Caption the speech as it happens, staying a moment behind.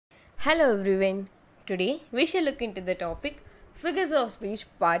Hello everyone. Today we shall look into the topic Figures of Speech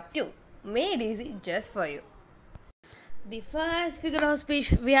Part 2, made easy just for you. The first figure of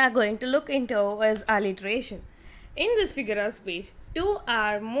speech we are going to look into is alliteration. In this figure of speech, two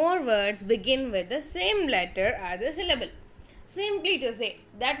or more words begin with the same letter as the syllable. Simply to say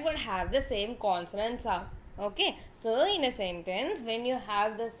that would have the same consonant sound. Okay, so in a sentence, when you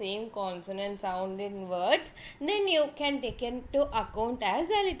have the same consonant sound in words, then you can take into account as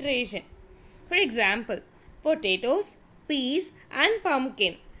alliteration. For example, potatoes, peas and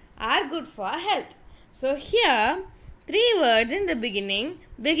pumpkin are good for health. So here, three words in the beginning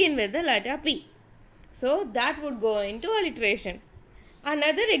begin with the letter P. So that would go into alliteration.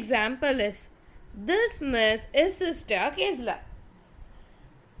 Another example is, this miss is Sister Kissler.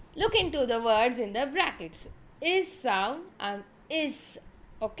 Look into the words in the brackets. Is sound and is.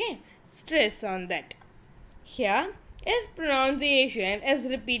 Okay, stress on that. Here, is pronunciation is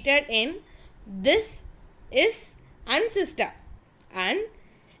repeated in this, is and sister. And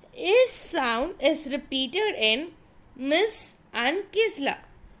is sound is repeated in miss and Kissler.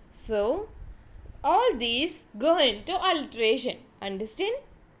 So, all these go into alliteration. Understand?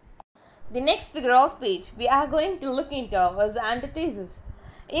 The next figure of speech we are going to look into is antithesis.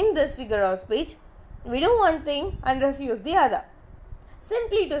 In this figure of speech, we do one thing and refuse the other.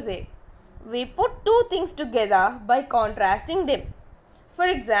 Simply to say, we put two things together by contrasting them. For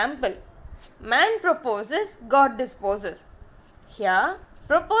example, man proposes, God disposes. Here,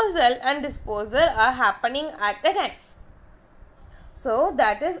 proposal and disposal are happening at a time. So,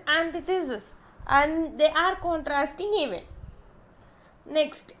 that is antithesis and they are contrasting event.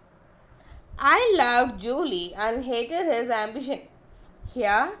 Next, I loved Julie and hated his ambition.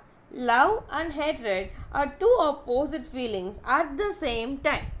 Here, love and hatred are two opposite feelings at the same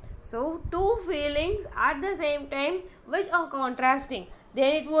time. So, two feelings at the same time which are contrasting.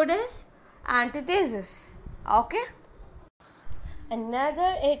 Then it would is antithesis. Okay?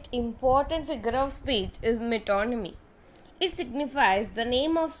 Another important figure of speech is metonymy. It signifies the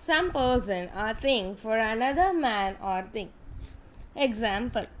name of some person or thing for another man or thing.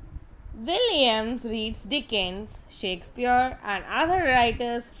 Example, Williams reads Dickens, Shakespeare and other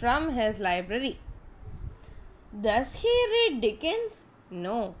writers from his library. Does he read Dickens?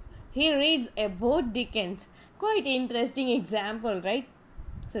 No, he reads about Dickens. Quite interesting example, right?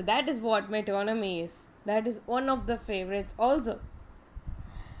 So that is what metonymy is. That is one of the favorites also.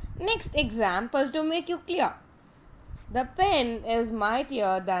 Next example to make you clear. The pen is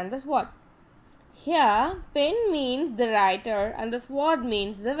mightier than the sword. Here, pen means the writer and the sword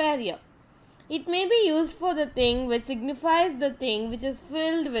means the warrior. It may be used for the thing which signifies the thing which is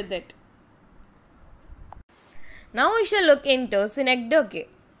filled with it. Now we shall look into Synecdoche.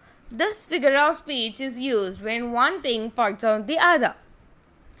 This figure of speech is used when one thing points out the other.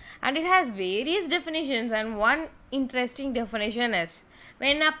 And it has various definitions, and one interesting definition is,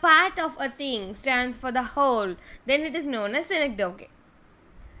 when a part of a thing stands for the whole, then it is known as Synecdoche.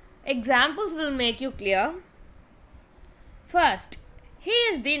 Examples will make you clear. First, he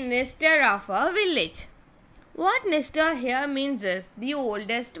is the Nestor of a village. What Nestor here means is the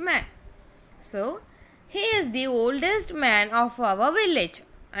oldest man. So, he is the oldest man of our village.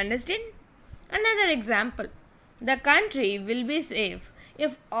 Understand? Another example. The country will be safe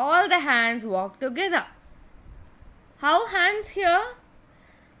if all the hands work together. How hands here?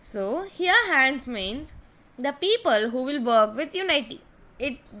 So, here hands means the people who will work with unity.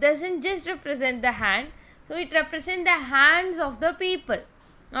 It doesn't just represent the hand, so it represents the hands of the people.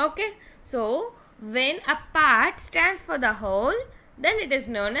 Okay, so when a part stands for the whole, then it is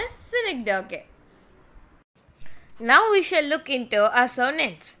known as Synecdoche. Now we shall look into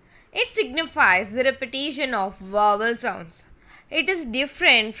Assonance. It signifies the repetition of vowel sounds. It is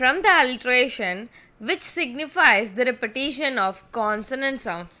different from the alliteration, which signifies the repetition of consonant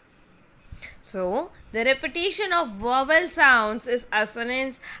sounds. So, the repetition of vowel sounds is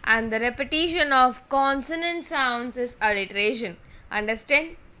assonance and the repetition of consonant sounds is alliteration.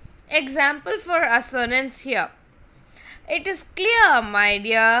 Understand? Example for assonance here. It is clear, my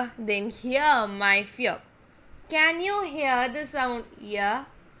dear, then hear my fear. Can you hear the sound ear?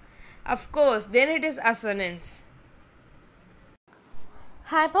 Of course, then it is assonance.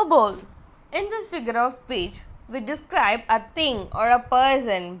 Hyperbole. In this figure of speech, we describe a thing or a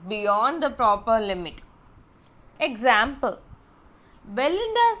person beyond the proper limit. Example,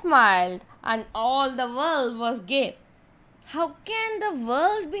 Belinda smiled and all the world was gay. How can the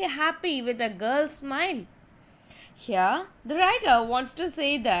world be happy with a girl's smile? Here, the writer wants to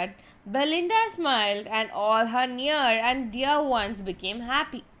say that Belinda smiled and all her near and dear ones became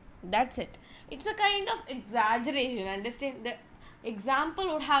happy. That's it. It's a kind of exaggeration. Understand?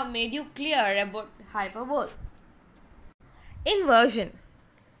 Example would have made you clear about hyperbole. Inversion.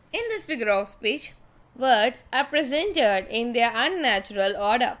 In this figure of speech, words are presented in their unnatural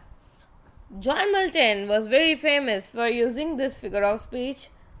order. John Milton was very famous for using this figure of speech,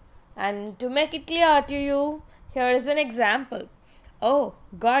 and to make it clear to you, here is an example. Oh,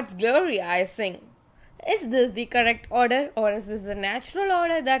 God's glory I sing. Is this the correct order, or is this the natural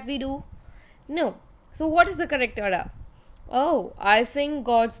order that we do? No. So what is the correct order? Oh, I sing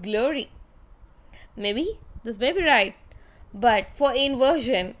God's glory. Maybe this may be right. But for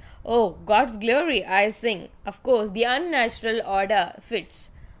inversion, oh, God's glory I sing. Of course, the unnatural order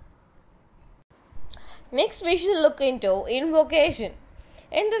fits. Next, we shall look into invocation.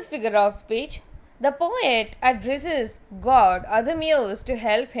 In this figure of speech, the poet addresses God or the muse to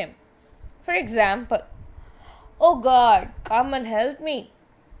help him. For example, "Oh God, come and help me."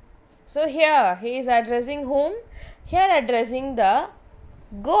 So here he is addressing whom? Here addressing the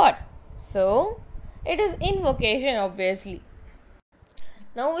God. So it is invocation, obviously.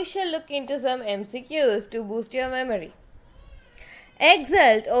 Now we shall look into some MCQs to boost your memory.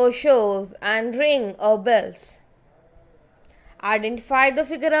 Exult, O shores, and ring, O bells. Identify the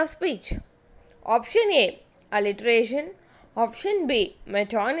figure of speech. Option A, alliteration. Option B,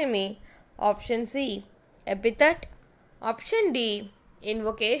 metonymy. Option C, epithet. Option D,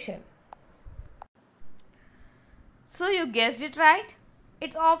 invocation. So you guessed it right?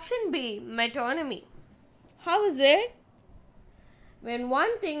 It's option B, metonymy. How is it? When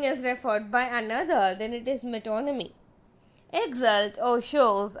one thing is referred by another, then it is metonymy. Exult, O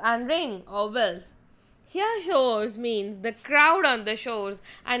shores, and ring, O bells. Here shores means the crowd on the shores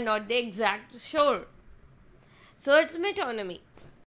and not the exact shore. So it's metonymy.